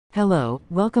Hello,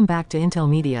 welcome back to Intel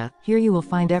Media. Here you will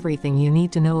find everything you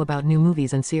need to know about new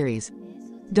movies and series.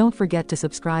 Don't forget to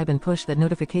subscribe and push that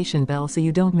notification bell so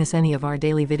you don't miss any of our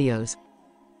daily videos.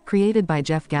 Created by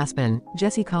Jeff Gaspin,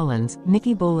 Jesse Collins,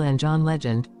 Nikki Bola and John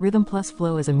Legend, Rhythm Plus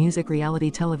Flow is a music reality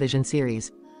television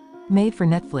series. Made for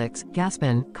Netflix,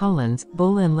 Gaspin, Collins,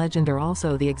 Bola and Legend are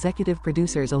also the executive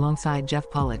producers alongside Jeff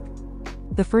Pollack.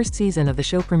 The first season of the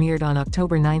show premiered on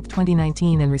October 9,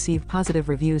 2019 and received positive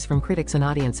reviews from critics and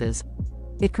audiences.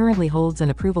 It currently holds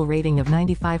an approval rating of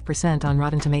 95% on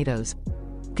Rotten Tomatoes.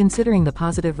 Considering the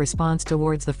positive response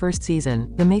towards the first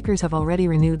season, the makers have already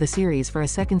renewed the series for a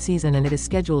second season and it is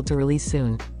scheduled to release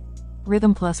soon.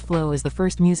 Rhythm Plus Flow is the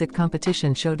first music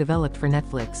competition show developed for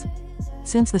Netflix.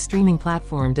 Since the streaming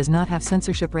platform does not have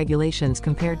censorship regulations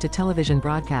compared to television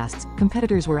broadcasts,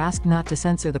 competitors were asked not to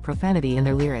censor the profanity in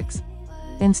their lyrics.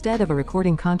 Instead of a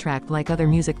recording contract like other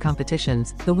music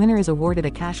competitions, the winner is awarded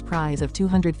a cash prize of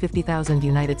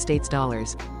 $250,000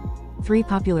 US. Three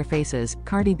popular faces,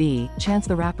 Cardi B, Chance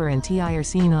the Rapper and T.I. are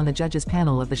seen on the judges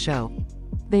panel of the show.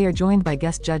 They are joined by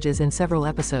guest judges in several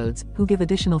episodes, who give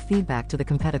additional feedback to the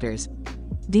competitors.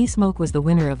 D-Smoke was the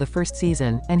winner of the first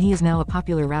season, and he is now a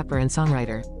popular rapper and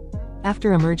songwriter.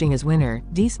 After emerging as winner,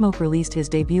 D-Smoke released his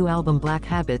debut album Black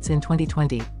Habits in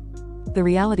 2020. The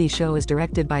reality show is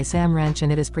directed by Sam Wrench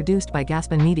and it is produced by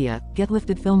Gaspin Media, Get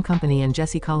Lifted Film Company and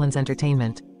Jesse Collins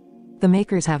Entertainment. The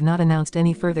makers have not announced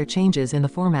any further changes in the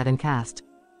format and cast.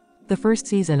 The first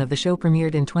season of the show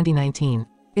premiered in 2019.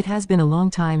 It has been a long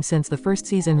time since the first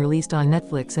season released on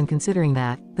Netflix, and considering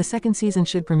that, the second season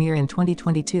should premiere in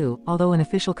 2022, although an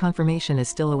official confirmation is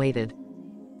still awaited.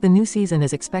 The new season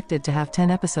is expected to have 10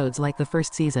 episodes like the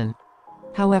first season.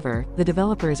 However, the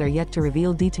developers are yet to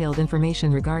reveal detailed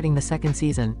information regarding the second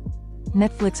season.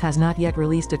 Netflix has not yet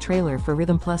released a trailer for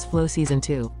Rhythm Plus Flow Season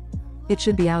 2. It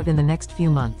should be out in the next few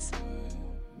months.